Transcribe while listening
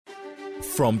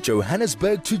From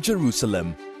Johannesburg to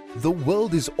Jerusalem, the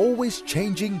world is always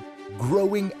changing,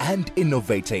 growing and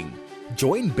innovating.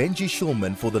 Join Benji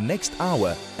Shulman for the next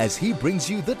hour as he brings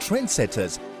you the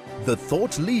trendsetters, the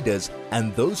thought leaders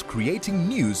and those creating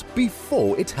news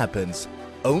before it happens.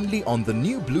 Only on the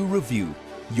New Blue Review,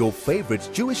 your favorite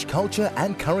Jewish culture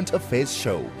and current affairs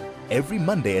show. Every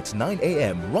Monday at 9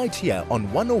 a.m. right here on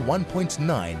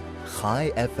 101.9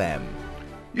 Chai FM.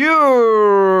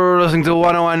 You're listening to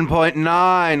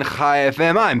 101.9 Chai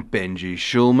FM. I'm Benji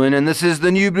Shulman and this is the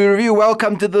New Blue Review.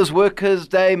 Welcome to this Workers'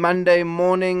 Day Monday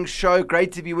morning show.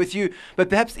 Great to be with you. But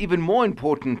perhaps even more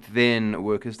important than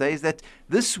Workers' Day is that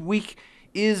this week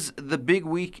is the big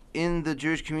week in the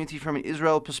Jewish community from an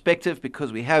Israel perspective,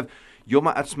 because we have Yom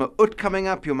HaAtzmaut coming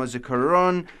up, Yom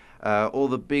HaZikaron, all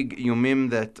the big Yomim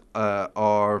that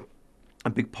are a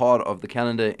big part of the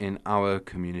calendar in our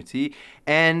community.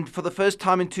 And for the first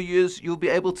time in 2 years, you'll be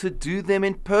able to do them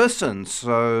in person.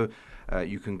 So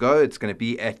you can go. It's going to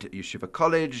be at Yeshiva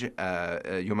College. Yom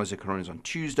HaZikaron is on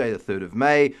Tuesday, the 3rd of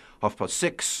May,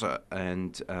 6:30,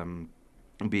 and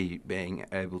being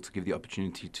able to give the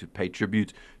opportunity to pay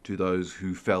tribute to those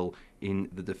who fell in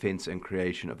the defense and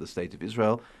creation of the State of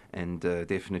Israel, and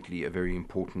definitely a very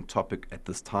important topic at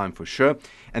this time for sure.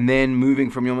 And then moving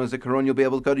from Yom HaZikaron, you'll be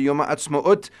able to go to Yom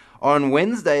HaAtzmaut on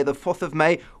Wednesday, the 4th of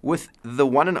May, with the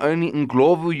one and only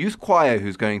Nglovu Youth Choir,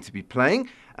 who's going to be playing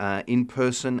in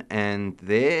person and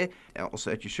there,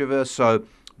 also at Yeshiva. So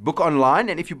book online,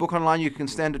 and if you book online, you can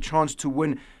stand a chance to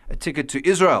win a ticket to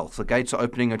Israel. So gates are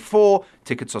opening at 4,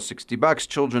 tickets are $60,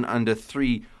 children under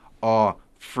 3 are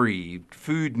free.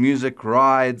 Food, music,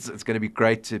 rides. It's going to be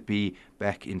great to be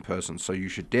back in person. So you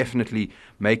should definitely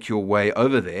make your way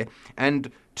over there.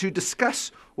 And to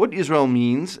discuss what Israel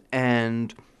means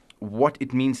and what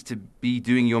it means to be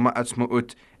doing Yom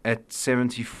HaAtzmaut at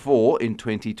 74 in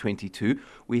 2022,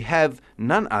 we have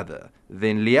none other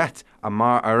than Liat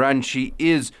Aram. She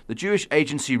is the Jewish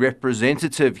Agency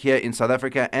representative here in South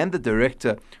Africa and the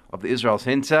director of the Israel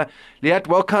Center. Liat,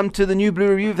 welcome to the New Blue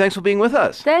Review. Thanks for being with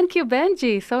us. Thank you,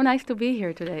 Benji. So nice to be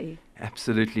here today.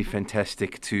 Absolutely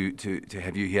fantastic to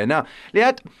have you here. Now,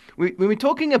 Liat, when we're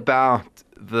talking about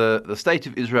the State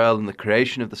of Israel and the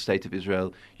creation of the State of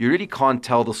Israel, you really can't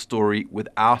tell the story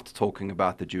without talking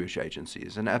about the Jewish Agency.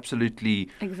 It's an absolutely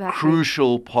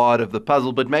crucial part of the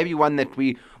puzzle, but maybe one that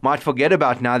we might forget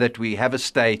about now that we have a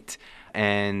state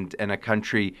and a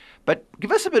country. But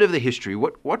give us a bit of the history.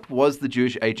 What was the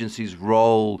Jewish Agency's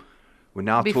role? We're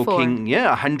now talking,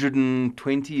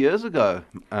 120 years ago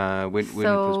when it was created.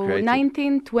 So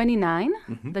 1929,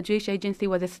 the Jewish Agency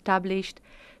was established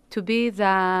to be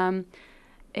the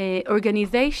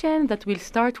organization that will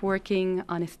start working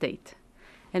on a state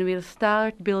and will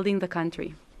start building the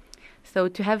country. So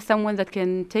to have someone that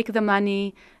can take the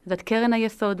money that Keren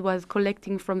HaYesod was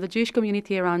collecting from the Jewish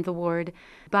community around the world,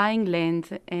 buying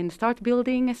land, and start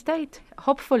building a state,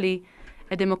 hopefully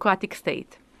a democratic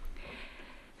state.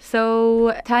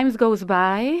 So times goes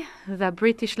by, the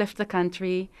British left the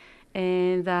country,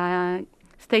 and the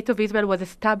State of Israel was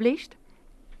established.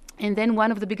 And then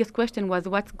one of the biggest questions was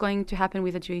what's going to happen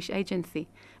with the Jewish Agency,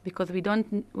 because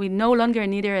we no longer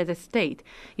need her as a state.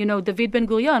 You know, David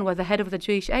Ben-Gurion was the head of the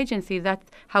Jewish Agency. That's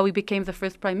how he became the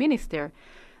first prime minister.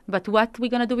 But what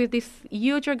we're going to do with this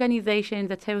huge organization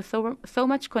that has so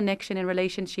much connection and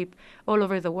relationship all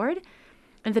over the world?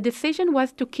 And the decision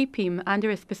was to keep him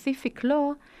under a specific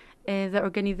law, the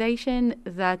organization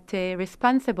that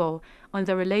responsible on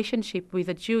the relationship with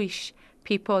the Jewish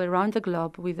people around the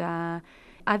globe, with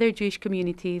other Jewish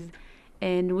communities,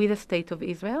 and with the State of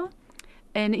Israel.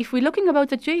 And if we're looking about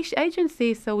the Jewish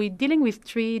Agency, so we're dealing with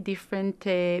 3 different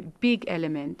big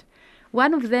elements.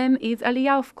 One of them is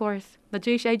Aliyah, of course. The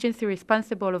Jewish Agency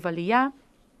responsible of Aliyah.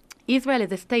 Israel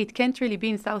as a state can't really be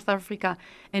in South Africa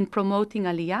and promoting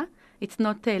Aliyah. It's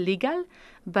not legal,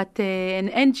 but an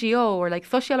NGO or like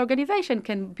social organization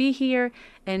can be here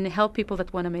and help people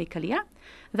that want to make Aliyah.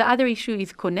 The other issue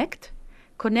is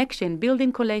connection,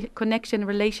 building connection,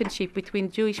 relationship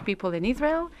between Jewish people and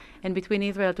Israel between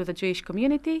Israel to the Jewish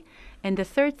community. And the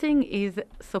third thing is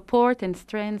support and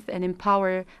strength and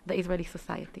empower the Israeli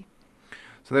society.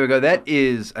 So there we go. That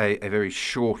is a very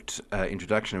short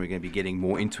introduction. We're going to be getting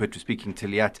more into it. We're speaking to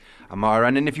Liat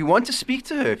Aram. And if you want to speak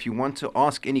to her, if you want to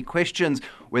ask any questions,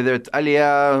 whether it's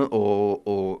Aliyah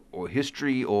or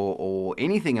history or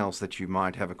anything else that you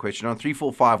might have a question on,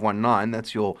 34519,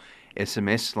 that's your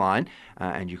SMS line.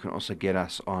 And you can also get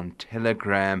us on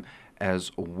Telegram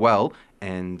as well.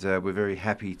 And we're very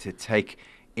happy to take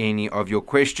any of your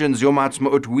questions. Yom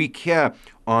HaAtzmaut week here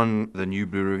on the New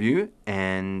Blue Review,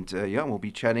 and we'll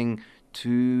be chatting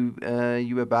to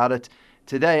you about it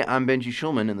Today, I'm Benji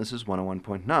Shulman, and this is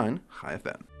 101.9 Chai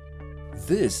FM.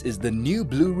 This is the New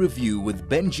Blue Review with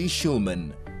Benji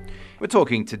Shulman. We're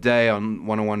talking today on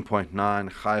 101.9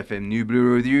 Chai FM New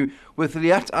Blue Review with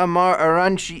Liat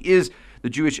Aram. She is the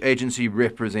Jewish Agency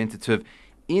representative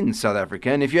in South Africa.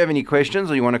 And if you have any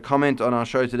questions or you want to comment on our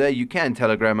show today, you can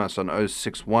telegram us on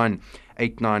 061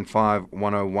 895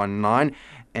 1019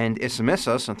 and SMS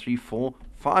us on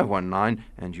 34519,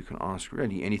 and you can ask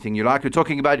really anything you like. We're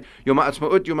talking about Yom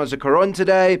HaAtzmaut, Yom HaZikaron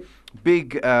today.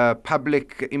 Big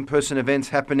public in-person events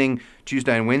happening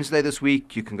Tuesday and Wednesday this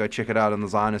week. You can go check it out on the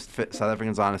South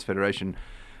African Zionist Federation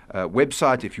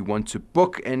website if you want to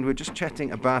book. And we're just chatting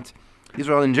about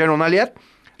Israel in general. Now, Liat,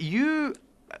 you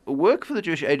work for the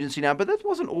Jewish Agency now, but that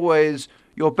wasn't always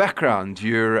your background.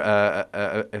 You're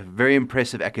a very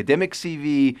impressive academic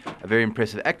CV, a very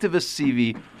impressive activist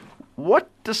CV. What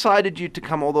decided you to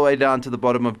come all the way down to the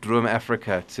bottom of Drum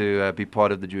Africa to be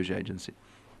part of the Jewish Agency?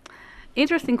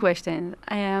 Interesting question.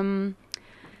 I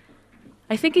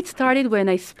think it started when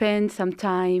I spent some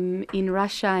time in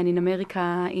Russia and in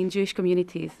America in Jewish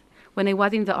communities. When I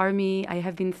was in the army, I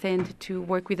have been sent to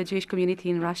work with the Jewish community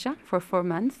in Russia for 4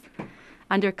 months,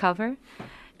 undercover.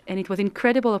 And it was an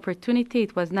incredible opportunity.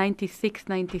 It was 96,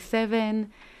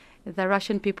 97. The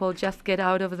Russian people just get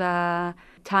out of the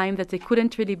time that they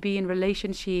couldn't really be in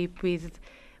relationship with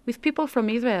people from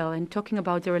Israel and talking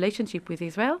about the relationship with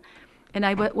Israel. And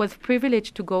I was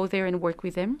privileged to go there and work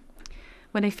with them.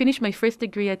 When I finished my first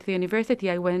degree at the university,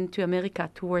 I went to America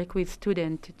to work with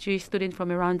Jewish students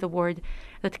from around the world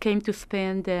that came to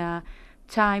spend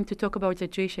time to talk about the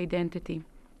Jewish identity.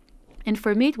 And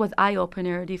for me, it was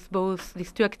eye-opener, these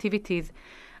two activities,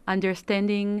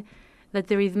 understanding that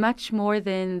there is much more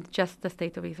than just the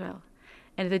State of Israel.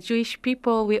 And the Jewish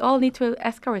people, we all need to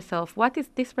ask ourselves, what is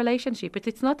this relationship?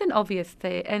 It's not an obvious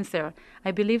answer.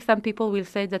 I believe some people will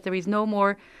say that there is no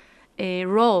more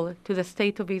role to the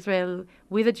State of Israel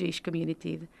with the Jewish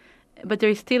communities. But there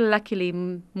is still, luckily,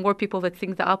 more people that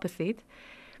think the opposite.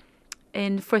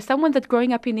 And for someone that's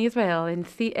growing up in Israel and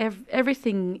see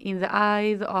everything in the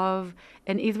eyes of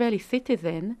an Israeli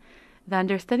citizen, the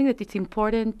understanding that it's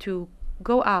important to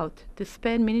go out, to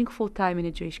spend meaningful time in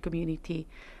a Jewish community,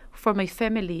 for my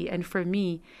family and for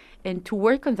me, and to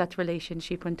work on that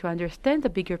relationship and to understand the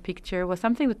bigger picture was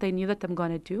something that I knew that I'm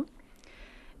going to do.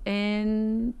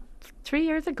 And 3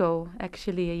 years ago,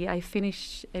 actually, I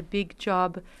finished a big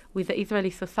job with the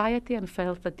Israeli Society and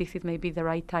felt that this is maybe the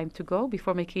right time to go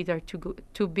before my kids are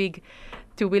too big,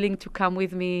 too willing to come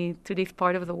with me to this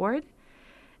part of the world.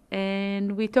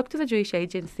 And we talked to the Jewish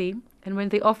Agency, and when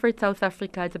they offered South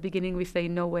Africa at the beginning, we say,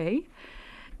 no way.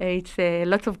 It's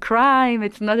lots of crime,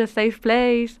 it's not a safe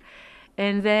place.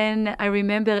 And then I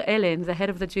remember Ellen, the head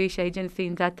of the Jewish Agency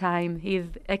in that time, he's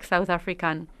ex-South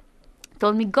African,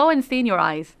 told me, go and see in your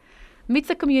eyes. Meet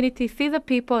the community, see the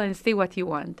people, and see what you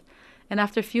want. And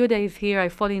after a few days here, I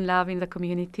fall in love in the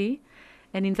community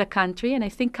and in the country. And I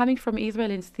think coming from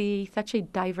Israel and see such a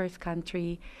diverse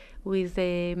country with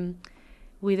a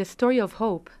story of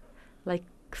hope, like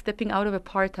stepping out of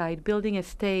apartheid, building a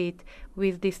state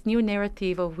with this new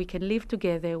narrative of we can live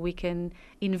together, we can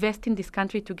invest in this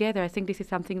country together. I think this is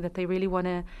something that I really want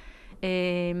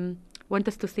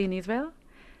us to see in Israel.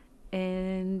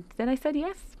 And then I said,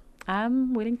 yes,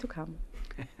 I'm willing to come.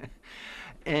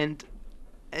 And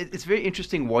it's very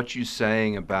interesting what you're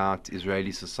saying about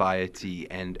Israeli society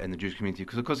and the Jewish community,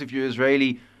 because of course if you're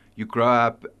Israeli, you grow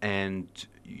up and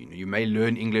you may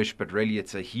learn English, but really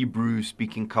it's a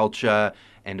Hebrew-speaking culture,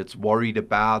 and it's worried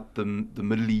about the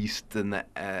Middle East and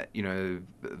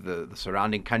the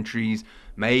surrounding countries.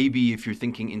 Maybe if you're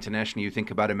thinking internationally, you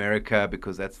think about America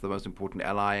because that's the most important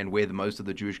ally and where the most of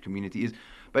the Jewish community is.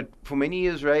 But for many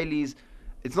Israelis,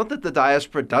 it's not that the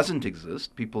diaspora doesn't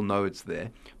exist. People know it's there,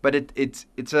 but it's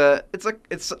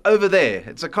over there.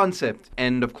 It's a concept,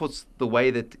 and of course, the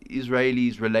way that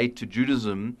Israelis relate to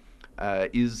Judaism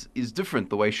is different.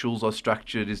 The way shuls are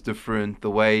structured is different.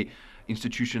 The way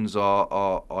institutions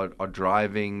are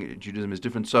driving Judaism is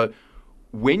different. So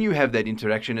when you have that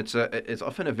interaction, it's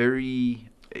often a very,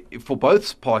 for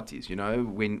both parties,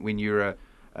 when you're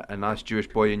a nice Jewish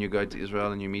boy and you go to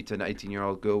Israel and you meet an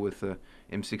 18-year-old girl with a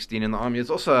M16 in the army, it's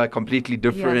also a completely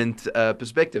different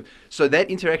perspective. So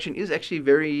that interaction is actually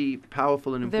very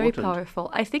powerful and important. Very powerful.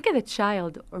 I think as a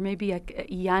child or maybe a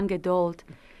young adult,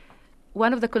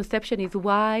 one of the conception is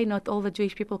why not all the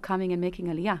Jewish people coming and making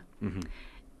Aliyah. Mm-hmm.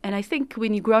 And I think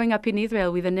when you're growing up in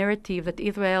Israel with a narrative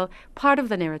that part of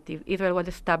the narrative, Israel was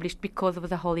established because of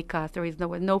the Holocaust. There is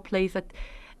no place that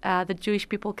the Jewish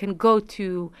people can go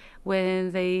to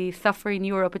when they suffer in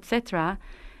Europe, etc.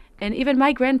 And even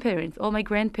all my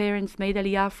grandparents made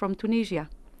Aliyah from Tunisia.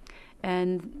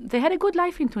 And they had a good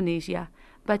life in Tunisia,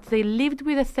 but they lived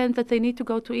with a sense that they need to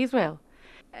go to Israel.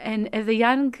 And as a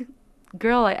young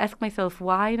girl, I asked myself,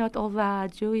 why not all the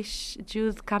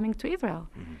Jews coming to Israel?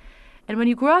 Mm-hmm. And when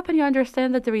you grow up and you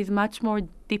understand that there is much more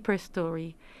deeper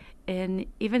story, and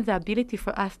even the ability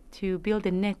for us to build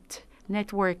a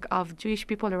network of Jewish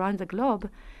people around the globe,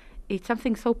 it's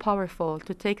something so powerful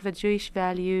to take the Jewish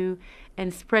value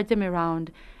and spread them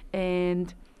around.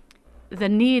 And the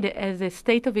need as a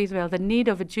state of Israel, the need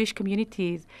of the Jewish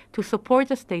communities to support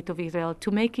the state of Israel,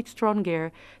 to make it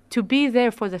stronger, to be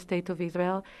there for the state of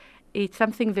Israel, it's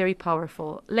something very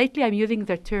powerful. Lately, I'm using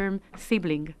the term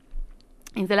sibling.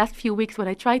 In the last few weeks, when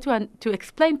I try to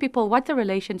explain people what the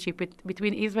relationship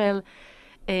between Israel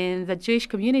and the Jewish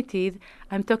communities,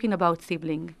 I'm talking about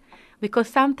sibling. Because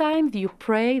sometimes you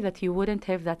pray that you wouldn't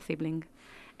have that sibling.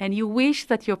 And you wish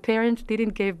that your parents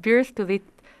didn't give birth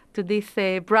to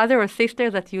this brother or sister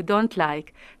that you don't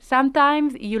like.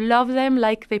 Sometimes you love them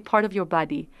like they're part of your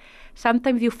body.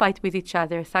 Sometimes you fight with each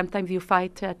other. Sometimes you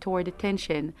fight toward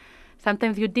attention.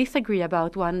 Sometimes you disagree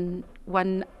about one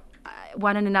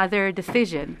and another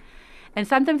decision. And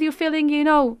sometimes you're feeling,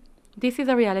 this is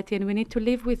a reality and we need to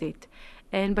live with it.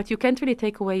 But you can't really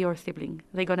take away your sibling.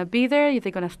 They're going to be there,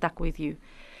 they're going to stuck with you.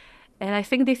 And I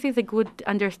think this is a good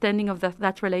understanding of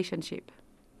that relationship.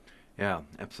 Yeah,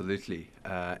 absolutely.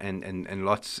 And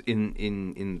lots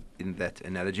in that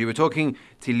analogy. We're talking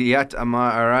to Liat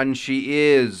Aram. She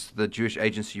is the Jewish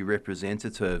Agency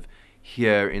representative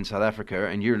here in South Africa,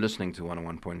 and you're listening to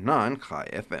 101.9 Chai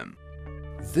FM.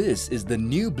 This is the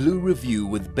New Blue Review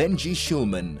with Benji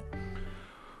Shulman.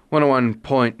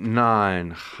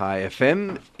 101.9 Chai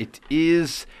FM. It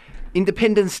is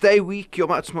Independence Day week, Yom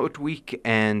Ha'atzmaut week,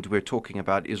 and we're talking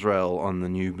about Israel on the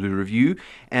New Blue Review.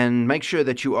 And make sure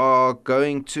that you are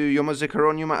going to Yom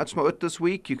HaZikaron, Yom Ha'atzmaut this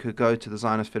week. You could go to the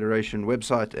Zionist Federation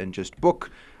website and just book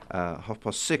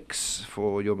 6:30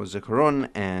 for Yom HaZikaron,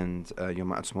 and Yom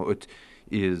Ha'atzmaut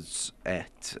is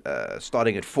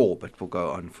starting at 4, but will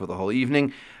go on for the whole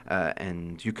evening.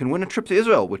 And you can win a trip to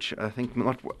Israel, which I think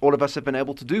not all of us have been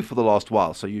able to do for the last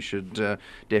while. So you should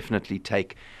definitely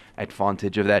take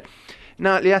advantage of that.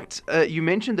 Now, Liat, you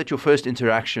mentioned that your first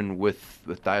interaction with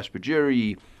diaspora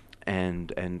Jewry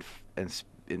and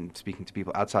in speaking to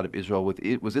people outside of Israel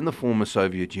was in the former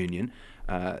Soviet Union.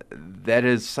 That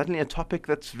is suddenly a topic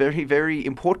that's very, very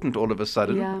important all of a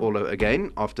sudden,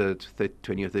 again, after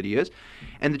 20 or 30 years.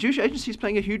 And the Jewish Agency is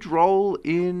playing a huge role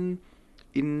in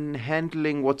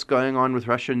handling what's going on with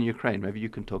Russia and Ukraine. Maybe you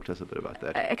can talk to us a bit about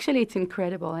that. Actually, it's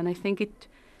incredible. And I think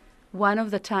one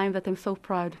of the times that I'm so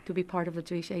proud to be part of the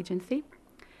Jewish Agency.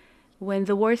 When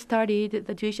the war started,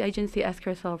 the Jewish Agency asked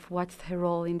herself what's her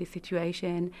role in this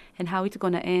situation and how it's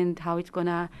going to end, how it's going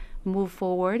to move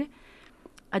forward.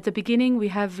 At the beginning, we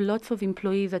have lots of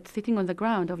employees that's sitting on the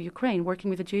ground of Ukraine, working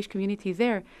with the Jewish community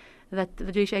there, that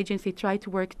the Jewish Agency tried to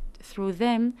work through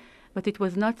them, but it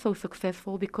was not so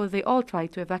successful because they all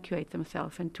tried to evacuate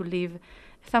themselves and to leave.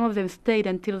 Some of them stayed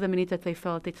until the minute that they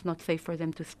felt it's not safe for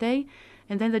them to stay.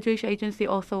 And then the Jewish Agency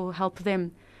also helped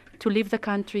them to leave the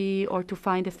country or to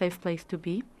find a safe place to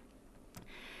be.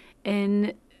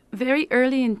 And very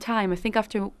early in time, I think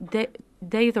after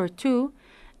days or two,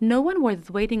 no one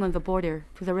was waiting on the border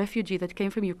to the refugees that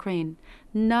came from Ukraine.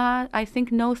 I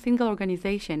think no single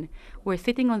organization were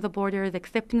sitting on the borders,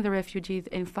 accepting the refugees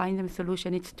and find them a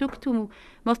solution. It took to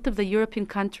most of the European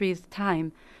countries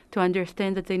time to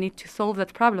understand that they need to solve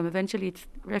that problem. Eventually, it's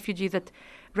refugees that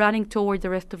running toward the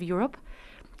rest of Europe.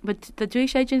 But the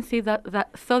Jewish Agency that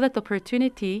saw that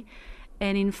opportunity,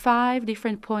 and in 5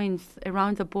 different points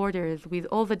around the borders with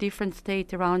all the different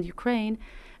states around Ukraine,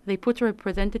 they put a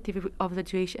representative of the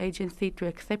Jewish Agency to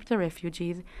accept the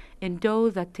refugees, and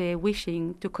those that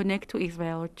wishing to connect to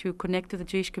Israel or to connect to the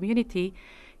Jewish community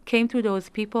came to those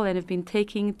people and have been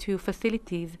taken to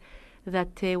facilities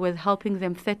that was helping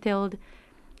them settled,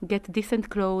 get decent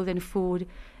clothes and food,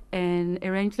 and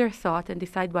arrange their thought and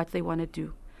decide what they want to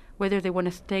do. Whether they want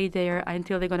to stay there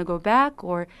until they're going to go back,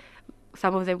 or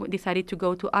some of them decided to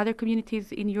go to other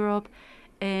communities in Europe.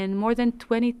 And more than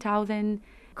 20,000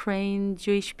 Ukrainian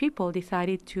Jewish people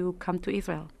decided to come to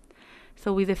Israel.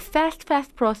 So with a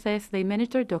fast process, they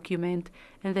managed their document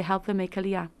and they helped them make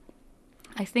Aliyah.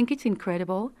 I think it's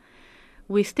incredible.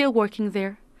 We're still working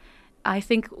there. I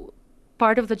think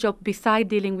part of the job, beside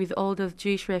dealing with all those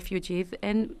Jewish refugees,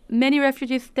 and many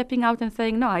refugees stepping out and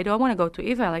saying, no, I don't want to go to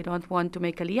Israel. I don't want to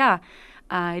make Aliyah.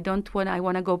 I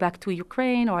want to go back to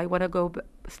Ukraine, or I want to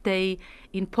stay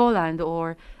in Poland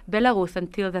or Belarus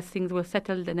until the things will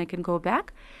settle and I can go back.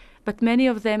 But many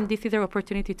of them, this is their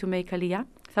opportunity to make Aliyah.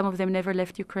 Some of them never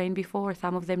left Ukraine before.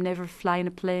 Some of them never fly in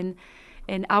a plane.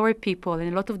 And our people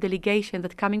and a lot of delegations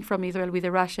that coming from Israel with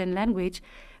the Russian language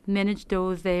manage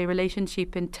those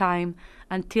relationship and time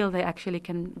until they actually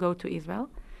can go to Israel.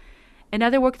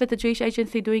 Another work that the Jewish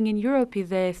Agency doing in Europe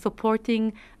is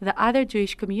supporting the other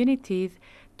Jewish communities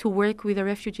to work with the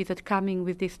refugees that coming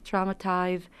with this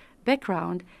traumatized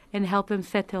background and help them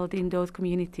settled in those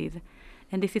communities.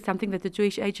 And this is something that the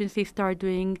Jewish Agency started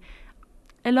doing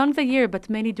along the year, but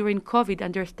mainly during COVID,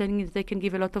 understanding that they can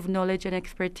give a lot of knowledge and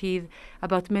expertise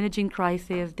about managing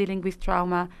crises, dealing with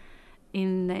trauma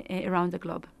around the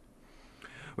globe.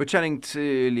 We're chatting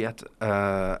to Liat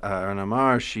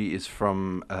Aram. She is she's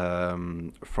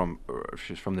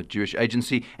from the Jewish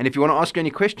Agency. And if you want to ask her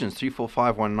any questions,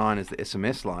 34519 is the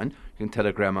SMS line. You can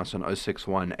telegram us on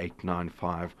 061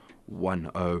 895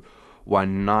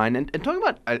 1019. And talking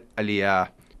about Aliyah,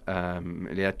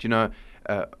 Liat,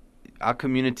 our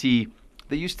community,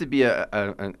 there used to be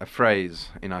a phrase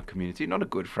in our community, not a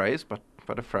good phrase, but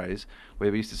a phrase, where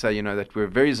we used to say, that we're a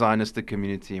very Zionistic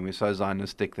community and we're so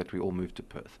Zionistic that we all moved to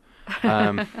Perth.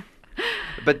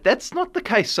 But that's not the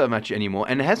case so much anymore,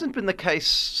 and it hasn't been the case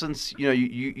since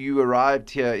you arrived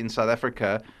here in South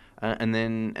Africa,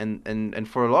 and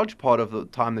for a large part of the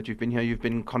time that you've been here, you've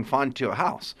been confined to your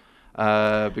house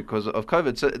because of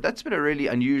COVID. So that's been a really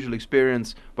unusual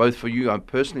experience, both for you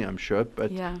personally, I'm sure,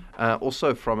 but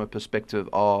also from a perspective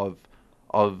of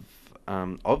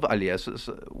Aliyah.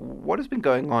 So what has been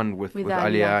going on with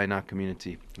Aliyah in our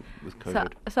community with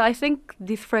COVID? So I think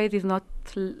this phrase is not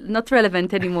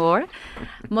relevant anymore.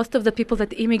 Most of the people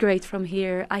that immigrate from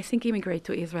here, I think, immigrate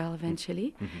to Israel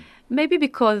eventually. Mm-hmm. Maybe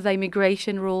because the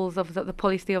immigration rules of the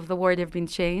policy of the war have been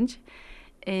changed.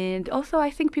 And also I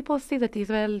think people see that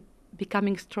Israel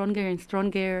becoming stronger and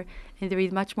stronger, and there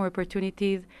is much more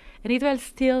opportunities. And Israel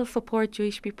still supports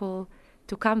Jewish people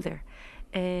to come there.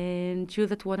 And Jews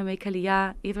that want to make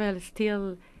Aliyah, Israel is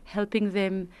still helping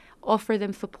them, offer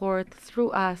them support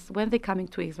through us when they're coming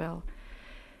to Israel.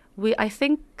 I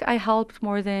think I helped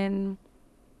more than,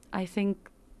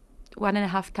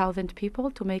 1,500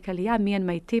 people to make Aliyah, me and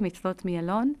my team. It's not me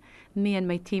alone. Me and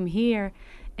my team here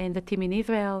and the team in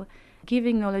Israel,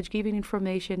 giving knowledge, giving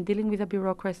information, dealing with the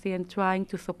bureaucracy and trying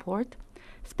to support,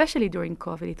 especially during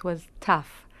COVID. It was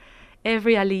tough.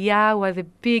 Every Aliyah was a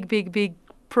big, big, big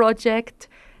project.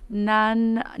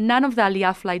 None of the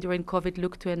Aliyah fly during COVID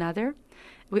looked to another.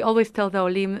 We always tell the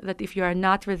Olim that if you are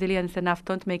not resilient enough,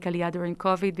 don't make Aliyah during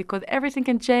COVID, because everything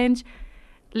can change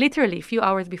literally a few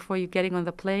hours before you're getting on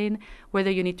the plane,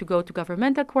 whether you need to go to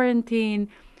governmental quarantine,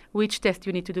 which test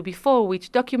you need to do before,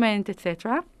 which document,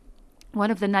 etc.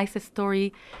 One of the nicest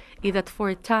story is that for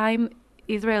a time,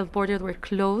 Israel's borders were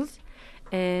closed,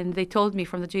 and they told me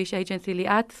from the Jewish Agency,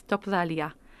 Liat, stop the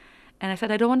Aliyah. And I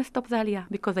said, I don't want to stop the Aliyah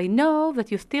because I know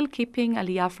that you're still keeping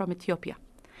Aliyah from Ethiopia.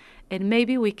 And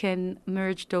maybe we can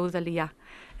merge those Aliyah.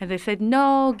 And they said,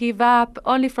 no, give up.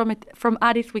 Only from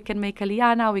Addis we can make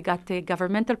Aliyah now. We got the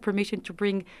governmental permission to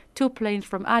bring 2 planes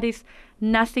from Addis,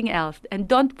 nothing else. And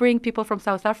don't bring people from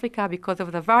South Africa because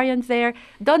of the variants there.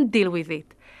 Don't deal with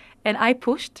it. And I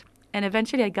pushed, and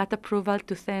eventually I got approval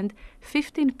to send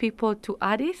 15 people to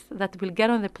Addis that will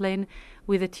get on the plane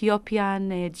with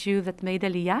Ethiopian Jews that made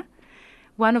Aliyah.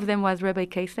 One of them was Rabbi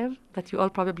Kesev, that you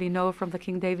all probably know from the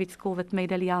King David School, that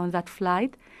made Aliyah on that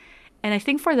flight. And I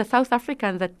think for the South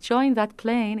Africans that joined that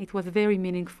plane, it was a very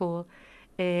meaningful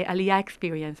Aliyah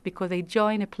experience, because they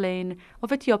joined a plane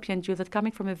of Ethiopian Jews that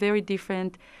coming from a very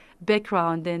different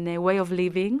background and a way of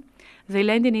living. They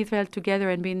land in Israel together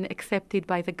and been accepted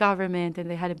by the government, and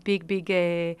they had a big, big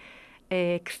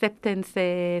acceptance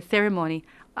ceremony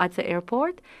at the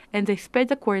airport, and they spent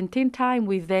the quarantine time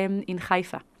with them in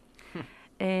Haifa.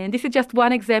 And this is just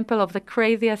one example of the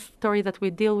craziest story that we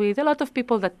deal with. A lot of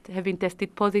people that have been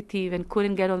tested positive and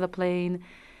couldn't get on the plane,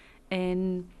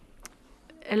 and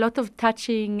a lot of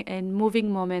touching and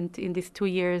moving moment in these 2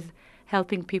 years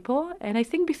helping people. And I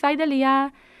think beside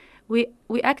Aliyah, we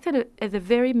acted as a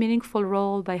very meaningful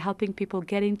role by helping people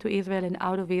get into Israel and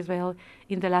out of Israel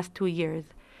in the last 2 years.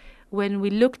 When we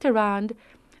looked around,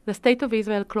 the state of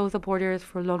Israel closed the borders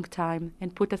for a long time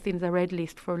and put us in the red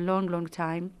list for a long, long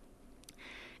time.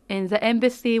 And the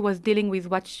embassy was dealing with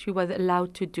what she was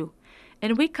allowed to do.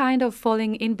 And we kind of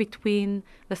falling in between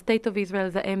the state of Israel,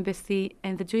 the embassy,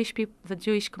 and the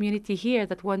Jewish community here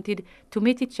that wanted to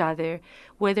meet each other,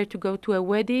 whether to go to a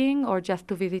wedding or just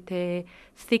to visit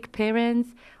sick parents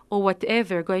or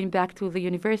whatever, going back to the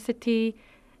university.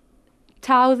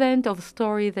 Thousands of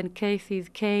stories and cases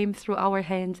came through our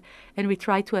hands, and we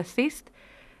tried to assist.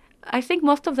 I think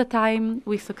most of the time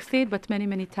we succeed, but many,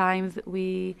 many times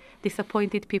we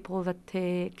disappointed people that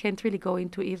can't really go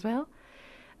into Israel.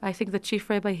 I think the chief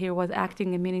rabbi here was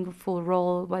acting a meaningful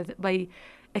role by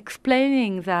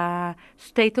explaining the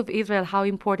state of Israel, how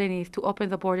important it is to open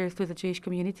the borders to the Jewish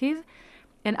communities.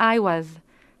 And I was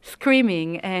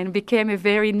screaming and became a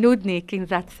very nudnik in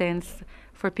that sense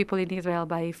for people in Israel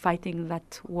by fighting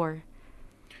that war.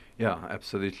 Yeah,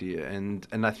 absolutely. And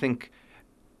I think,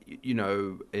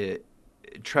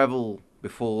 travel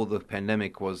before the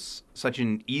pandemic was such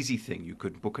an easy thing. You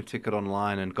could book a ticket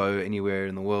online and go anywhere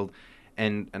in the world.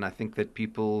 And I think that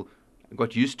people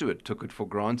got used to it, took it for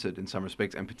granted in some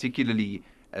respects, and particularly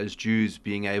as Jews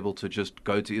being able to just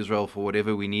go to Israel for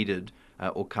whatever we needed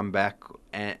or come back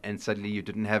and suddenly you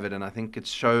didn't have it. And I think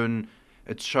it's shown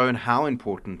how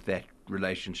important that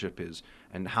relationship is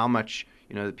and how much,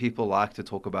 people like to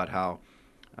talk about how,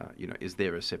 is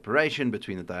there a separation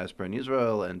between the diaspora and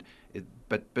Israel?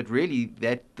 But really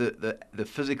that the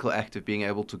physical act of being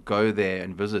able to go there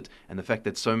and visit, and the fact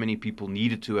that so many people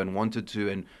needed to and wanted to,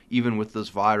 and even with this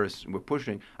virus we're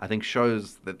pushing, I think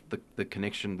shows that the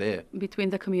connection there between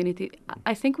the community.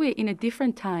 I think we're in a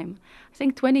different time. I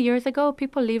think 20 years ago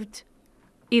people lived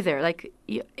either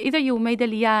you made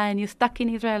Aliyah and you're stuck in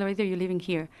Israel, or either you're living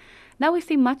here. Now we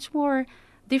see much more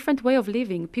different way of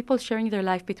living, people sharing their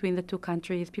life between the two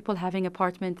countries, people having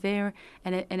apartment there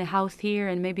and a house here,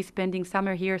 and maybe spending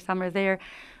summer here, summer there,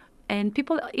 and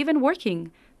people even working.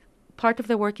 Part of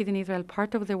the work is in Israel,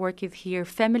 part of the work is here.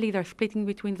 Families are splitting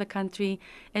between the country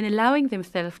and allowing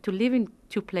themselves to live in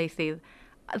two places.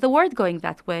 The world going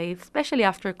that way, especially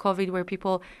after COVID, where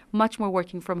people much more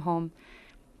working from home.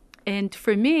 And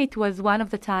for me, it was one of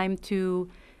the time to,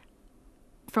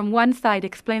 from one side,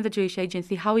 explain the Jewish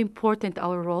Agency, how important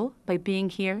our role by being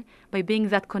here, by being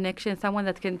that connection, someone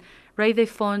that can raise a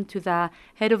phone to the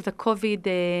head of the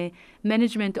COVID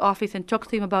management office and talk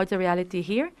to him about the reality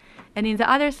here. And in the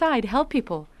other side, help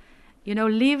people,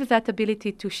 live that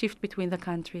ability to shift between the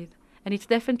countries. And it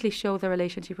definitely shows the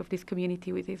relationship of this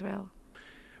community with Israel.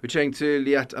 We're chatting to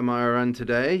Liat Aram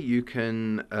today. You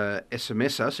can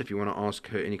SMS us if you want to ask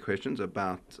her any questions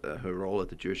about her role at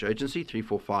the Jewish Agency.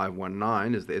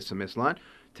 34519 is the SMS line.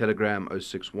 Telegram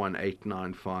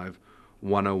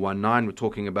 0618951019. We're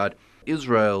talking about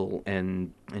Israel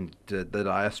and the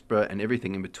diaspora and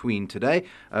everything in between today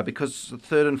because the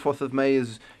 3rd and 4th of May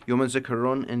is Yom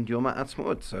HaZikaron and Yom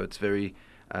HaAtzmaut, so it's very,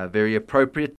 very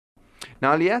appropriate.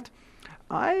 Now, Liat,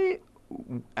 I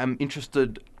am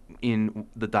interested in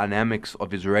the dynamics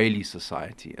of Israeli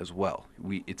society as well.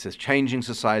 It's a changing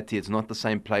society. It's not the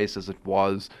same place as it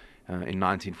was in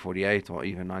 1948 or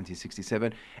even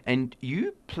 1967. And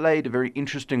you played a very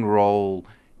interesting role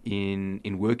in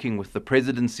working with the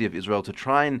presidency of Israel to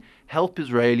try and help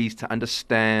Israelis to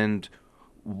understand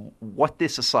what their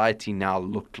society now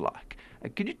looked like.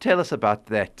 Could you tell us about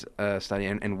that study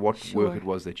and what work it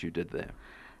was that you did there?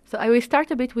 So I will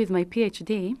start a bit with my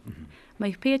PhD. Mm-hmm.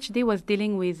 My PhD was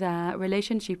dealing with a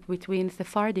relationship between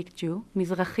Sephardic Jew,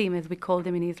 Mizrahim as we call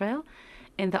them in Israel,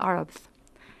 and the Arabs.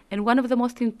 And one of the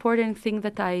most important things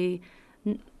that I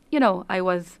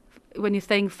was, when you're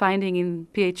saying finding in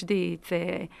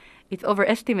PhD, it's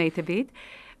overestimate a bit.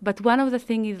 But one of the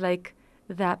things is like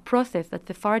the process that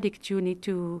Sephardic Jew need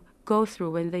to go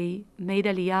through when they made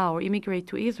Aliyah or immigrate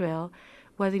to Israel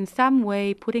was in some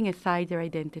way putting aside their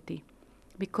identity.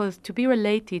 Because to be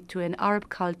related to an Arab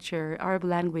culture, Arab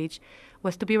language,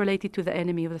 was to be related to the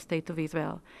enemy of the State of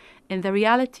Israel. And the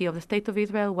reality of the State of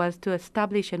Israel was to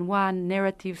establish in one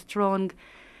narrative, strong,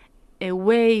 a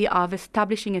way of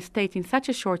establishing a state in such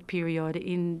a short period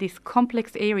in this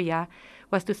complex area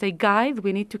was to say, guys,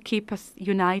 we need to keep us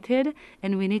united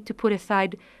and we need to put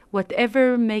aside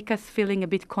whatever make us feeling a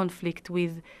bit conflict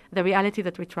with the reality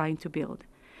that we're trying to build.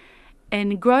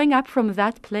 And growing up from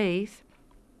that place,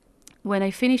 when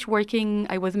I finished working,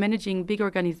 I was managing big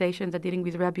organizations that dealing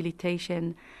with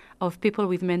rehabilitation of people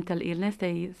with mental illness.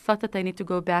 I thought that I need to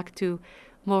go back to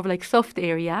more of like soft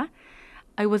area.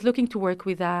 I was looking to work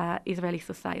with Israeli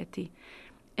society.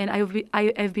 And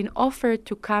I have been offered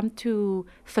to come to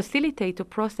facilitate a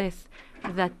process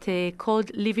that called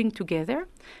Living Together.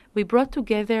 We brought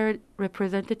together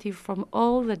representatives from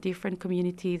all the different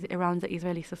communities around the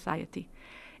Israeli society.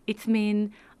 It's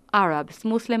mean Arabs,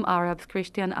 Muslim Arabs,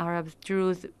 Christian Arabs,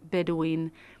 Druze,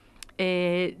 Bedouin,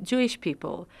 Jewish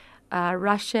people,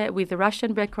 Russia with a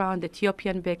Russian background,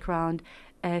 Ethiopian background,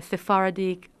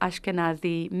 Sephardic,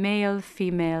 Ashkenazi, male,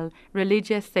 female,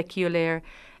 religious, secular,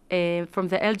 from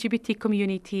the LGBT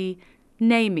community,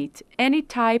 name it. Any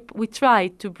type, we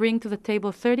tried to bring to the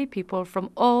table 30 people from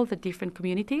all the different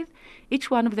communities.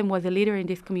 Each one of them was a leader in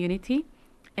this community.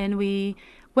 And we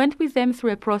went with them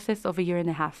through a process of a year and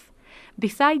a half.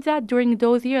 Besides that, during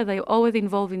those years, I always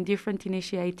involved in different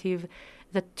initiatives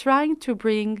that trying to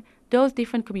bring those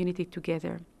different communities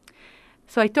together.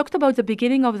 So I talked about the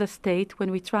beginning of the state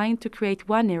when we're trying to create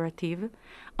one narrative.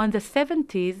 On the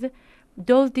 70s,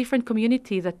 those different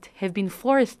communities that have been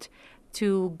forced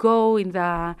to go in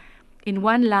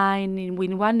one line,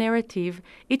 in one narrative,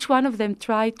 each one of them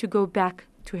tried to go back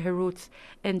to her roots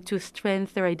and to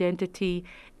strengthen their identity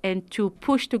and to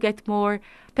push to get more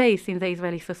space in the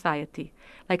Israeli society,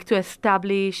 like to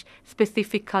establish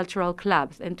specific cultural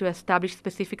clubs and to establish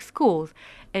specific schools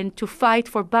and to fight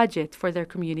for budget for their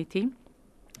community.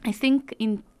 I think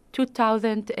in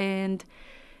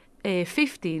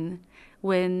 2015,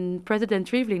 when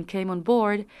President Rivlin came on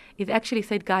board, it actually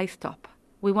said, guys, stop.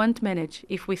 We won't manage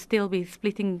if we still be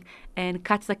splitting and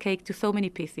cut the cake to so many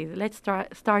pieces. Let's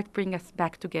start bring us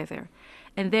back together.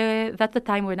 And that's the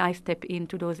time when I step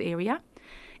into those areas.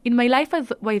 In my life, I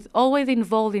was always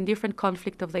involved in different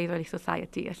conflicts of the Israeli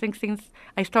society. I think since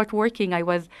I started working, I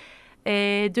was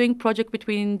doing projects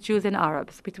between Jews and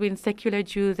Arabs, between secular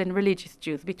Jews and religious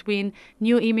Jews, between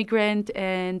new immigrant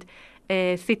and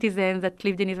citizens that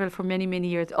lived in Israel for many, many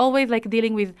years. Always like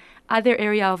dealing with other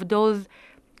area of those,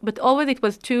 but always it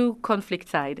was two conflict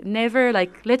side. Never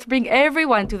like, let's bring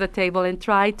everyone to the table and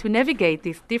try to navigate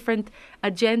this different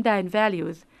agenda and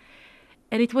values.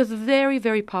 And it was a very,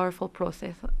 very powerful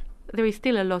process. There is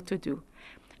still a lot to do.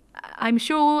 I'm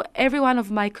sure every one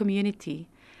of my community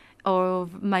or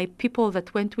of my people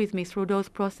that went with me through those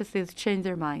processes changed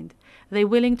their mind. They're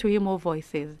willing to hear more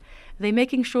voices. They're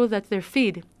making sure that their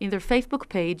feed in their Facebook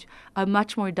page are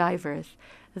much more diverse,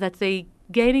 that they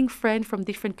gaining friends from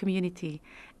different community,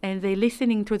 and they're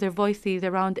listening to their voices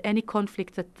around any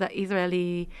conflict that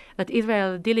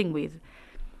Israel dealing with.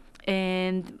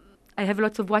 And I have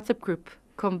lots of WhatsApp group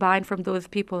combined from those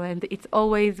people, and it's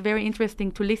always very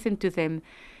interesting to listen to them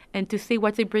and to see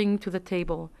what they bring to the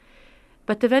table.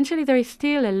 But eventually there is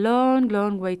still a long,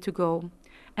 long way to go.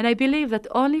 And I believe that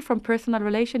only from personal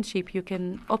relationship you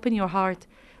can open your heart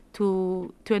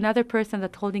to another person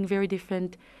that's holding very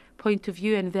different point of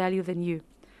view and value than you.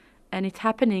 And it's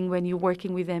happening when you're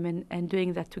working with them and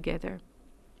doing that together.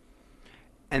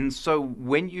 And so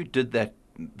when you did that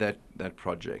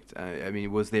project, I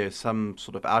mean, was there some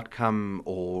sort of outcome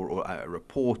or a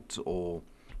report or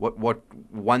what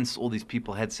once all these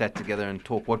people had sat together and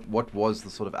talked, what was the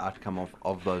sort of outcome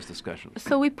of those discussions?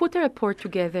 So we put a report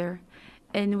together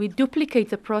and we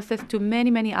duplicate the process to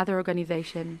many, many other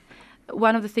organizations.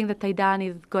 One of the things that I done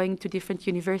is going to different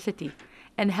universities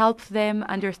and helps them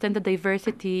understand the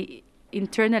diversity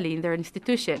internally in their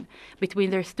institution between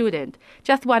their students.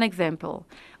 Just one example.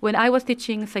 When I was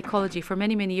teaching psychology for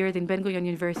many, many years in Ben-Gurion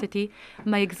University,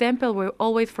 my example were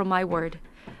always from my word,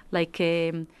 like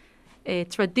a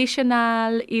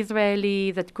traditional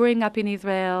Israeli that growing up in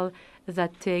Israel,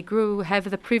 that have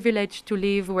the privilege to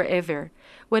live wherever.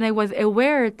 When I was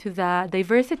aware to the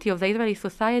diversity of the Israeli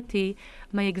society,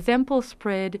 my example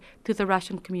spread to the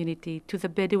Russian community, to the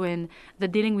Bedouin, the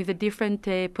dealing with the different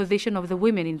position of the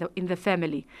women in the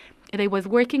family. And I was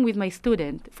working with my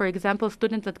student, for example,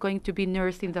 student that's going to be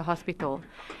nurse in the hospital,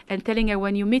 and telling her,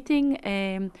 when you're meeting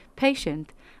a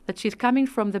patient that she's coming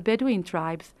from the Bedouin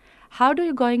tribes, how are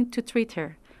you going to treat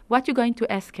her? What are you going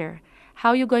to ask her?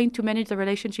 How are you going to manage the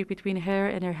relationship between her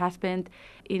and her husband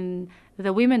in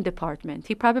the women department?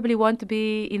 He probably wants to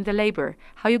be in the labor.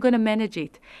 How are you going to manage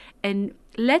it? And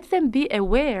let them be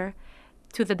aware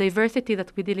to the diversity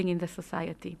that we're dealing in the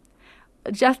society.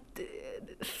 Just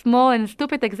small and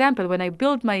stupid example, when I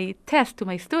build my test to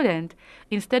my student,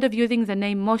 instead of using the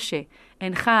name Moshe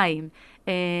and Chaim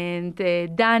and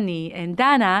Dani and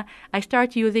Dana, I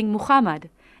start using Muhammad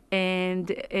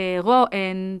and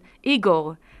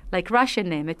Igor, like Russian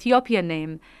name, Ethiopian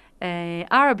name,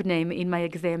 Arab name in my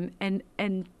exam, and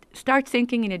start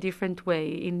thinking in a different way,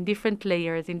 in different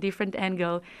layers, in different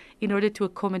angle, in order to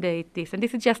accommodate this. And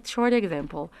this is just short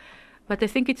example, but I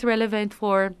think it's relevant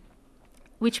for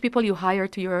which people you hire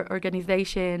to your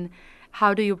organization,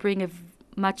 how do you bring a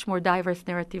much more diverse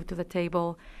narrative to the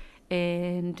table,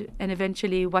 and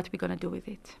eventually what we're going to do with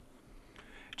it.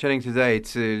 Chatting today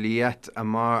to Liat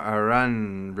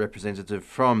Aram, representative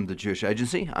from the Jewish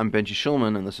Agency. I'm Benji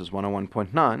Shulman, and this is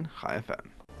 101.9 Chai FM.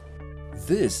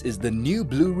 This is the New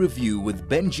Blue Review with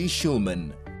Benji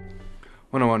Shulman.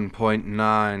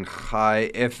 101.9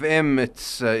 Chai FM.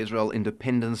 It's Israel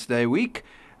Independence Day week,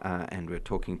 and we're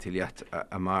talking to Liat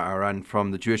Aram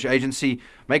from the Jewish Agency.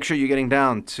 Make sure you're getting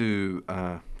down to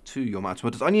to Yom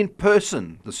Ha'atzmaut. It's only in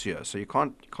person this year, so you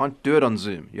can't do it on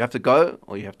Zoom. You have to go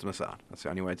or you have to miss out. That's the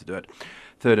only way to do it.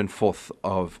 3rd and 4th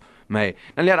of May.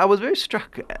 Now, Liat, I was very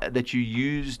struck that you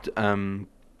used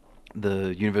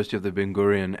the University of the Ben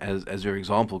Gurion as your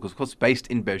example, because of course based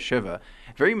in Beersheba,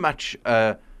 very much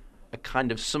a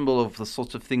kind of symbol of the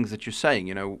sorts of things that you're saying.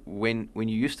 You know, when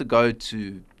you used to go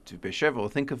to Beersheba or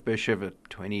think of Beersheba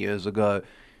 20 years ago,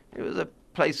 it was a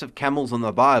place of camels in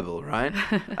the Bible, right?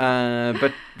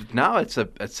 But now it's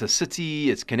a city.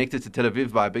 It's connected to Tel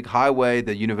Aviv by a big highway.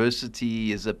 The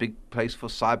university is a big place for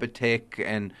cyber tech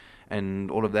and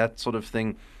all of that sort of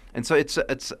thing. And so it's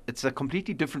a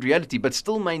completely different reality, but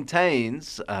still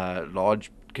maintains a large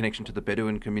connection to the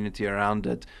Bedouin community around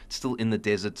it. It's still in the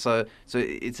desert, so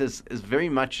it's very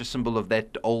much a symbol of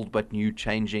that old but new,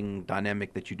 changing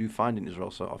dynamic that you do find in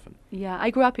Israel so often. Yeah, I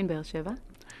grew up in Beersheba,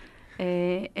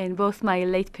 and both my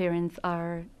late parents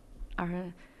are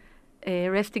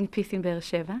resting in peace in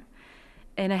Beersheba,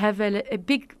 and I have a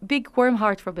big warm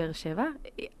heart for Beersheba,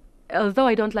 although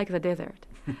I don't like the desert.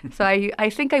 So I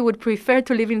think I would prefer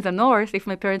to live in the north if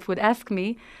my parents would ask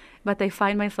me, but I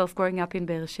find myself growing up in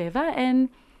Beersheba, and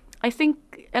I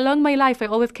think along my life I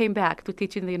always came back to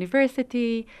teach in the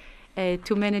university,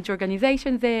 to manage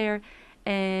organizations there,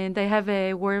 and I have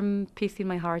a warm peace in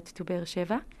my heart to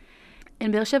Beersheba.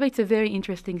 And Beersheba, it's a very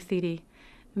interesting city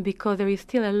because there is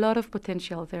still a lot of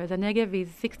potential there. The Negev is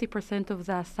 60% of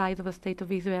the size of the state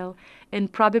of Israel,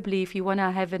 and probably if you want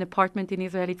to have an apartment in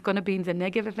Israel, it's going to be in the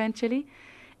Negev eventually.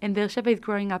 And Beersheba is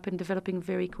growing up and developing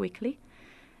very quickly.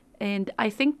 And I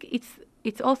think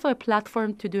it's also a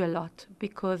platform to do a lot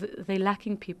because they're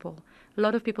lacking people. A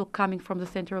lot of people coming from the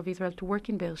center of Israel to work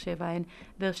in Beersheba, and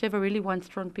Beersheba really wants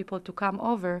strong people to come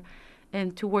over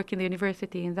and to work in the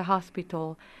university, in the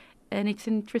hospital. And it's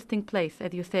an interesting place,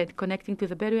 as you said, connecting to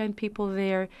the Bedouin people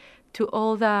there, to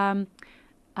all the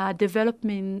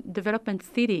development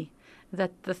city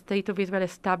that the state of Israel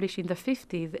established in the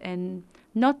 50s. And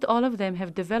not all of them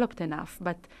have developed enough,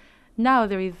 but now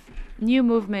there is new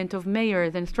movement of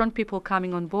mayors and strong people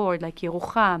coming on board, like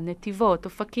Yerucham, Netivot,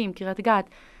 Ofakim, Kiryat Gat,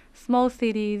 small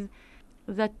cities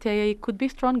that could be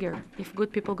stronger if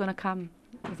good people are going to come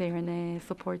there and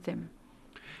support them.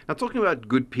 Now, talking about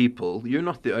good people, you're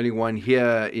not the only one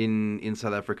here in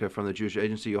South Africa from the Jewish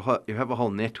Agency. You have a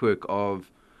whole network of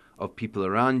people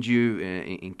around you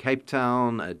in Cape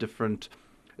Town, different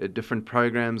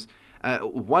programs.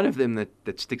 One of them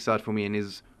that sticks out for me and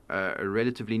is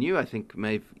relatively new, I think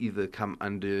may have either come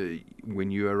under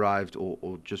when you arrived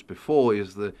or just before,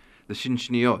 is the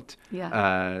Shinshniot.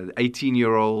 Yeah.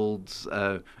 18-year-olds,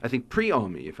 I think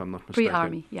pre-army, if I'm not mistaken.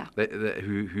 Pre-army, yeah.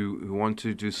 Who want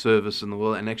to do service in the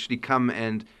world and actually come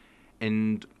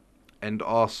and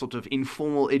are sort of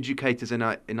informal educators in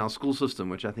our school system,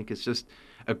 which I think is just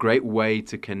a great way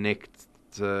to connect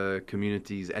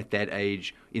communities at that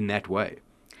age in that way.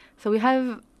 So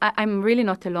I'm really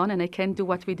not alone, and I can't do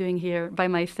what we're doing here by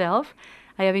myself.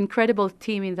 I have an incredible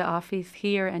team in the office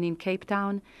here and in Cape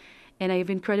Town, and I have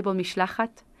incredible mishlachat.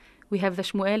 We have the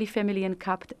Shmueli family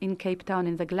in Cape Town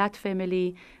and the Glat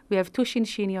family. We have 2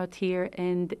 Shinshiniot here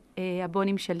and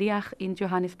Abonim Shaliach in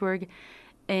Johannesburg.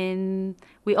 And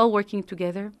we're all working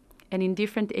together and in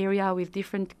different area with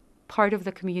different part of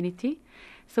the community.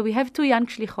 So we have 2 young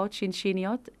Shlichot,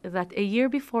 Shinshiniot, that a year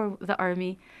before the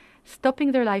army,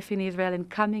 stopping their life in Israel and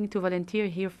coming to volunteer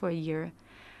here for a year.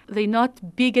 They're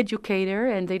not big educator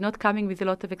and they're not coming with a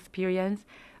lot of experience,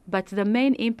 but the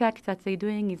main impact that they're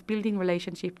doing is building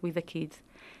relationship with the kids.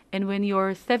 And when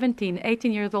your 17,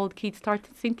 18 years old kids start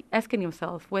asking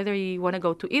yourself whether you want to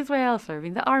go to Israel, serve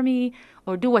in the army,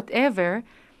 or do whatever,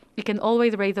 you can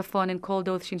always raise a phone and call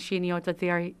those Shinshiniot that they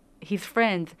are his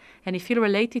friends and he feel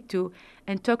related to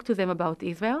and talk to them about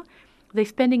Israel. They're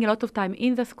spending a lot of time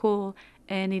in the school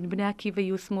and in Bnei Akiva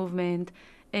youth movement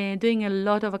and doing a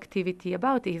lot of activity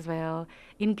about Israel,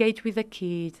 engage with the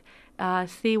kids,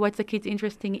 see what the kids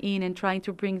interested in and trying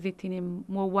to bring it in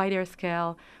a more wider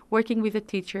scale, working with the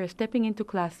teachers, stepping into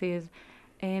classes,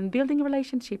 and building a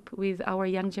relationship with our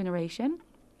young generation.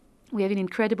 We have an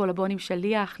incredible Abonim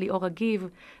Shaliach, Lior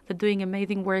Agiv, that doing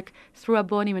amazing work through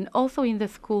Abonim and also in the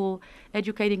school,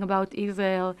 educating about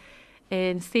Israel,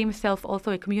 and see himself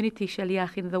also a community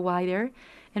Shaliach in the wider.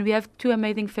 And we have 2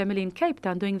 amazing families in Cape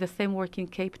Town doing the same work in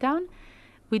Cape Town.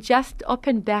 We just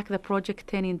opened back the Project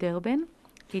 10 in Durban.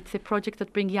 It's a project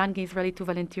that brings young Israeli to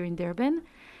volunteer in Durban.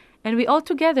 And we all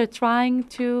together trying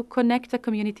to connect the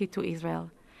community to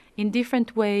Israel in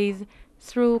different ways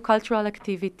through cultural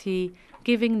activity,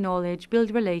 giving knowledge,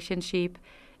 build relationship,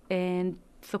 and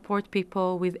support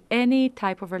people with any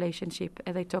type of relationship,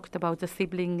 as I talked about the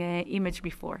sibling image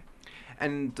before.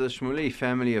 And the Shmuley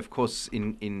family, of course,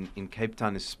 in Cape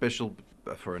Town is special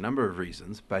for a number of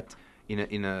reasons, but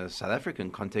in a South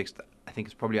African context, I think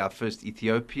it's probably our first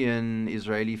Ethiopian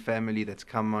Israeli family that's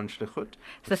come on Shlichut.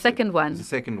 It's the second one. It's the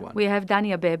second one. We have Dani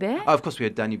Abebe. Oh, of course, we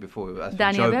had Dani before.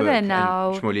 Dani Abebe, and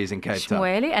now Shmuley is in Cape Town.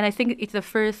 Shmueli, and I think it's the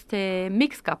first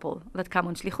mixed couple that come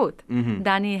on Shlichut. Mm-hmm.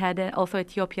 Dani had also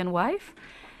Ethiopian wife,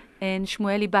 and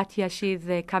Shmueli Batia, she's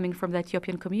coming from the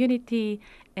Ethiopian community,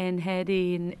 and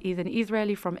Hedi is an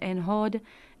Israeli from En Hod,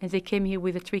 and they came here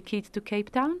with the 3 kids to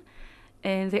Cape Town.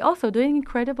 And they're also doing an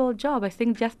incredible job. I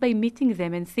think just by meeting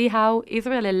them and see how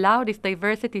Israel allowed this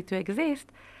diversity to exist,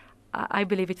 I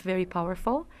believe it's very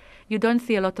powerful. You don't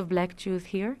see a lot of black Jews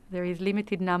here. There is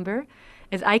limited number,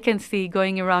 as I can see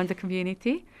going around the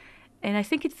community. And I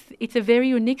think it's a very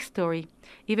unique story,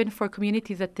 even for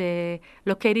communities that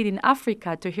located in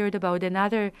Africa, to hear about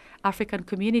another African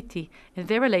community and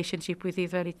their relationship with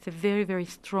Israel. It's a very, very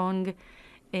strong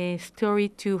story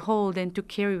to hold and to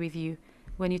carry with you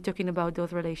when you're talking about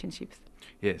those relationships.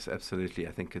 Yes, absolutely.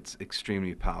 I think it's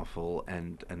extremely powerful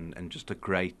and just a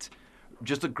great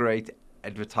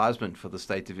advertisement for the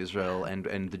state of Israel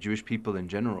and the Jewish people in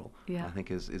general. Yeah. I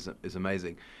think is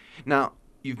amazing. Now,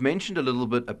 you've mentioned a little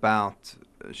bit about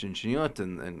Shinshiniyot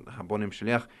and Habonim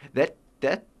Shliach.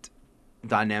 That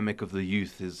dynamic of the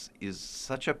youth is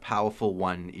such a powerful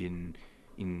one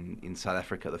in South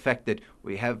Africa. The fact that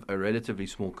we have a relatively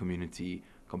small community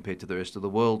compared to the rest of the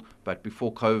world, but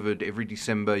before COVID, every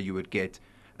December you would get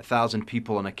 1,000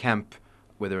 people on a camp,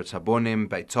 whether it's Habonim,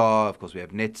 Beitar, of course we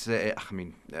have Netzer, yeah.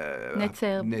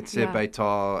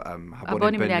 Beitar,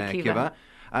 Habonim Ben Akiva.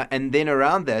 And then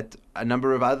around that, a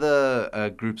number of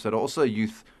other groups that are also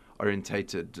youth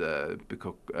orientated,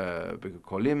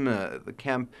 Bikokolim, the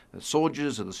camp, the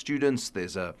soldiers or the students.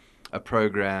 There's a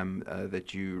program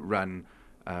that you run,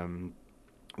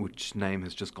 which name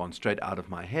has just gone straight out of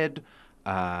my head.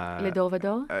 Ledor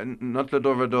Vador? Not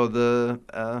Ledor Vador, the...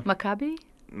 Maccabi?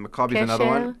 Maccabi is another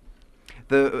one.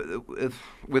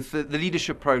 With the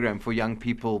leadership program for young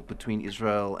people between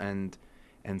Israel and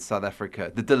South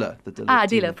Africa, the Dilla.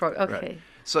 Dilla, okay. Right.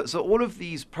 So all of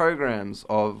these programs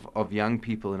of young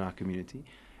people in our community,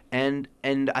 and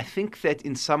I think that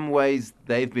in some ways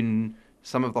they've been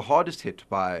some of the hardest hit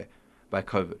by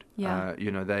COVID. Yeah.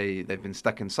 They've been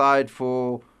stuck inside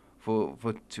for 2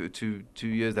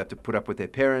 years. They have to put up with their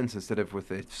parents instead of with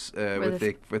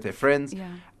their friends.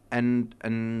 Yeah.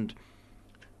 And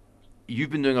you've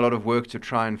been doing a lot of work to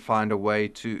try and find a way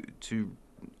to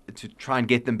try and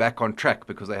get them back on track,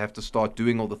 because they have to start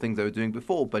doing all the things they were doing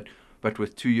before, but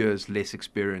with 2 years less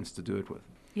experience to do it with.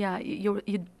 Yeah,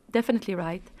 you're definitely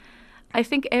right. I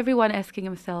think everyone asking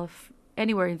himself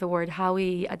anywhere in the world how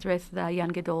we address the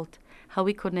young adult, how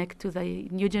we connect to the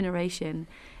new generation,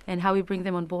 and how we bring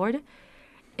them on board.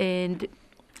 And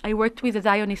I worked with the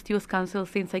Zionist Youth Council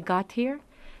since I got here,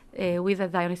 with the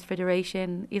Zionist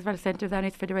Federation, Israel Center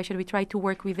Zionist Federation. We try to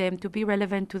work with them to be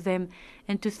relevant to them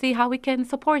and to see how we can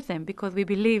support them, because we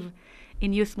believe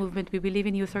in youth movement, we believe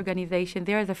in youth organization.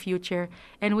 There is a future,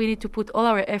 and we need to put all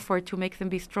our effort to make them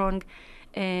be strong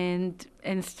and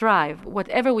strive,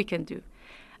 whatever we can do.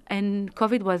 And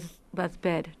COVID was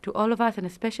bad to all of us, and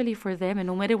especially for them, and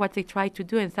no matter what they tried to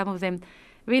do, and some of them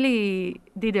really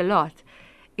did a lot,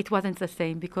 it wasn't the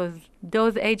same, because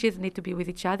those ages need to be with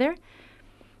each other.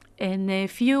 And a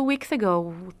few weeks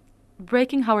ago,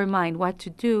 breaking our mind what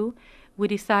to do, we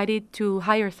decided to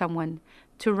hire someone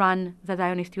to run the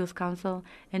Zionist Youth Council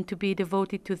and to be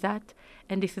devoted to that.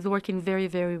 And this is working very,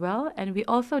 very well. And we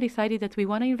also decided that we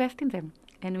want to invest in them.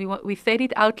 And we said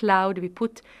it out loud. We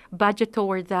put budget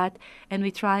towards that. And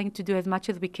we're trying to do as much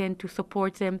as we can to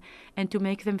support them and to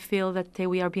make them feel that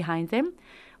we are behind them.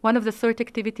 One of the third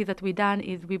activities that we done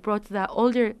is we brought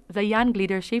the young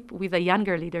leadership with the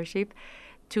younger leadership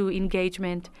to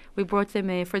engagement. We brought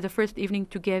them for the first evening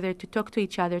together to talk to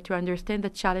each other, to understand the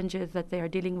challenges that they are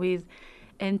dealing with,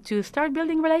 and to start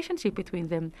building relationship between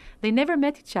them. They never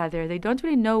met each other. They don't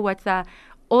really know what the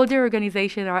older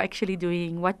organizations are actually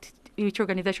doing, which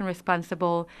organization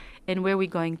responsible, and where we're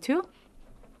going to.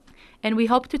 And we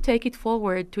hope to take it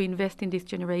forward to invest in this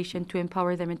generation, to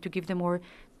empower them and to give them more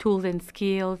tools and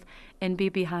skills and be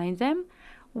behind them.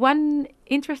 One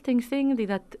interesting thing is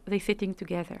that they're sitting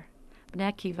together.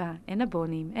 Bnei Akiva and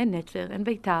Abonim and Netzer and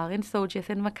Beitar and Soldiers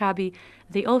and Maccabi,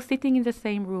 they all sitting in the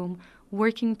same room,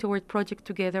 working toward project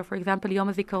together. For example, Yom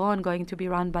HaZikaron going to be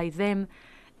run by them.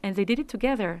 And they did it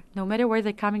together, no matter where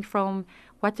they're coming from,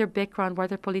 what their background, what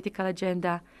their political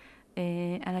agenda.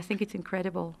 And I think it's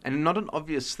incredible. And not an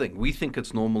obvious thing. We think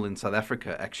it's normal in South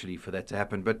Africa, actually, for that to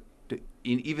happen. But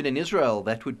Even in Israel,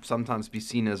 that would sometimes be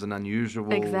seen as an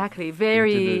unusual Exactly. thing to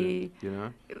do, you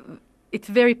know? It's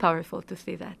very powerful to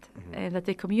see that. And that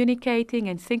they're communicating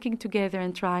and thinking together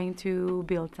and trying to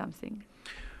build something.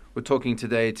 We're talking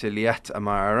today to Liat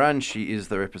Aram. She is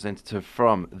the representative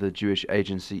from the Jewish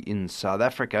Agency in South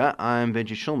Africa. I'm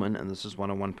Benji Shulman, and this is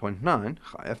 101.9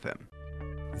 Chai FM.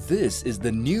 This is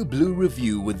the New Blue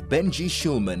Review with Benji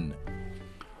Shulman.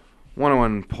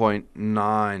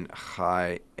 101.9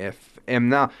 Chai FM.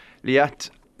 Now, Liat,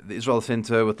 the Israel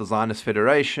Center with the Zionist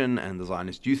Federation and the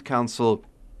Zionist Youth Council,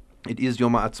 it is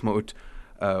Yom HaAtzmaut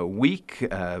week.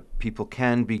 People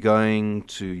can be going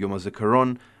to Yom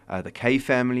HaZikaron. The K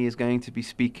family is going to be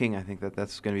speaking. I think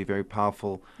that's going to be very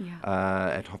powerful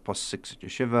at 6:30 at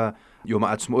Yeshiva. Yom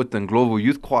HaAtzmaut and Global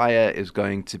Youth Choir is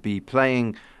going to be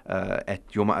playing at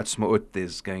Yom HaAtzmaut.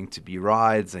 There's going to be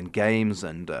rides and games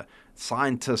and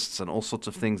scientists and all sorts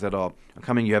of things that are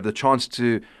coming. You have the chance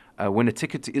to win a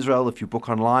ticket to Israel if you book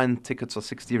online. Tickets are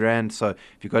 60 Rand. So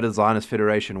if you go to the Zionist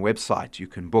Federation website, you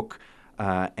can book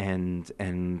and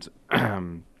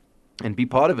be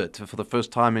part of it for the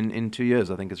first time in 2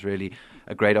 years. I think it's really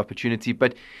a great opportunity.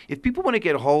 But if people want to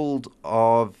get hold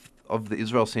of the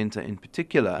Israel Center in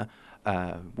particular,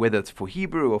 whether it's for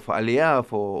Hebrew or for Aliyah,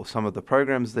 for some of the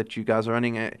programs that you guys are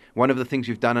running, one of the things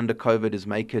you've done under COVID is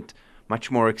make it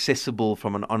much more accessible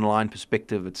from an online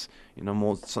perspective. It's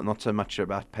not so much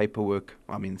about paperwork.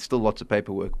 I mean, still lots of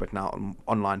paperwork, but now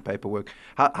online paperwork.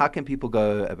 How can people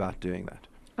go about doing that?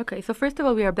 Okay, so first of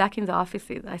all, we are back in the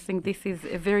offices. I think this is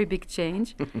a very big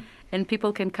change, and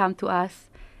people can come to us.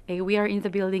 We are in the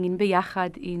building in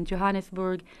Beyachad in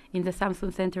Johannesburg, in the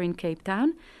Samsung Center in Cape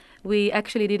Town. We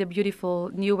actually did a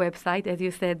beautiful new website, as you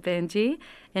said, Benji,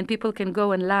 and people can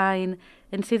go online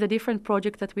and see the different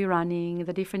projects that we're running,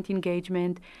 the different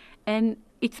engagement, and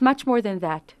it's much more than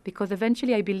that, because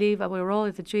eventually I believe our role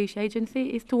as a Jewish agency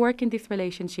is to work in this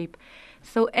relationship.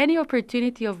 So any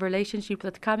opportunity of relationship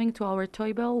that's coming to our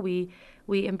table, we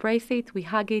embrace it, we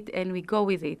hug it, and we go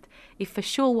with it. If a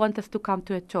shul wants us to come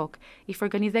to a talk, if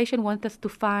organization wants us to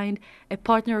find a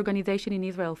partner organization in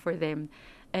Israel for them,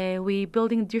 we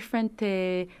building different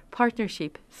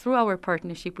partnership through our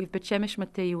partnership with Bet Shemesh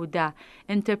Mate Yehuda,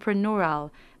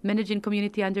 entrepreneurial, managing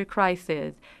community under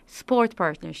crisis, sport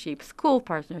partnership, school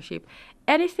partnership,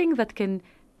 anything that can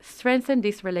strengthen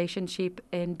this relationship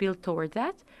and build toward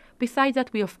that. Besides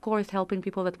that, we of course helping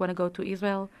people that want to go to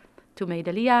Israel to make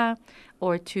Aliyah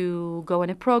or to go on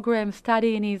a program,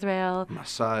 study in Israel.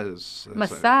 Masa is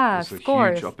of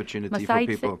course. Huge opportunity Masa, for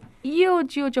people.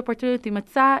 Huge opportunity.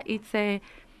 Masa,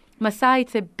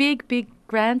 it's a big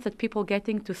grant that people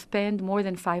getting to spend more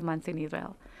than 5 months in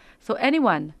Israel. So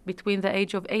anyone between the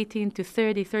age of 18 to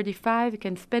 30, 35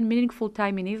 can spend meaningful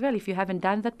time in Israel if you haven't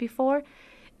done that before,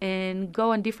 and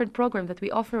go on different programs that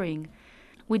we're offering.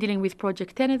 We're dealing with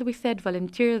Project 10, as we said,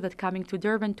 volunteers that coming to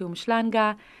Durban, to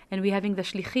Shlanga, and we're having the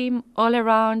shlichim all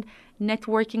around,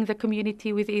 networking the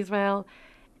community with Israel.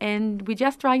 And we're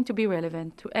just trying to be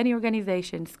relevant to any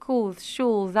organization, schools,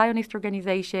 shuls, Zionist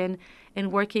organization,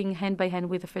 and working hand by hand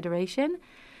with the Federation.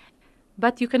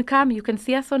 But you can come, you can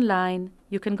see us online,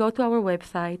 you can go to our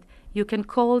website, you can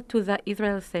call to the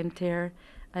Israel Center.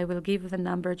 I will give the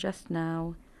number just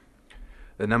now.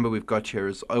 The number we've got here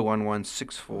is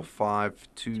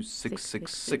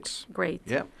 011-645-2666. Great.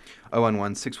 Yeah,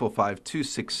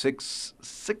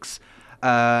 011-645-2666.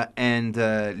 Or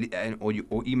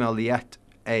email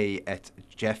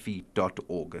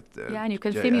liat@jaffe.org. And you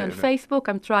can see me on Facebook.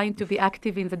 I'm trying to be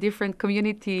active in the different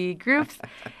community groups,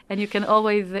 and you can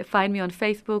always find me on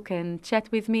Facebook and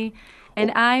chat with me.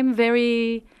 And I'm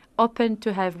very open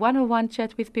to have one-on-one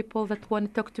chat with people that want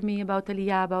to talk to me about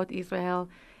Aliyah, about Israel.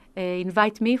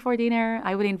 Invite me for dinner.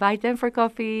 I will invite them for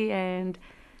coffee,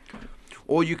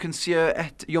 or you can see her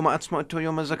at Yom HaAtzmaut or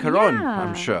Yom HaZikaron,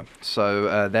 I'm sure.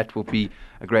 So that will be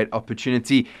a great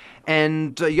opportunity.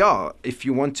 And if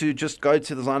you want to, just go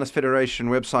to the Zionist Federation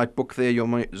website, book there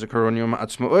Yom HaZikaron, Yom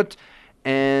HaAtzmaut,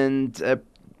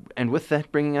 and with that,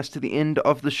 bringing us to the end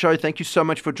of the show. Thank you so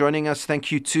much for joining us.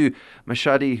 Thank you to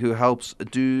Mashadi, who helps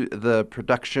do the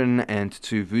production, and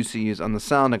to Vusi, who's on the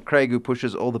sound, and Craig, who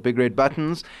pushes all the big red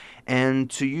buttons, and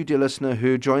to you, dear listener,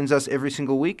 who joins us every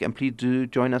single week. And please do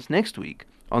join us next week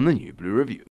on the New Blue Review.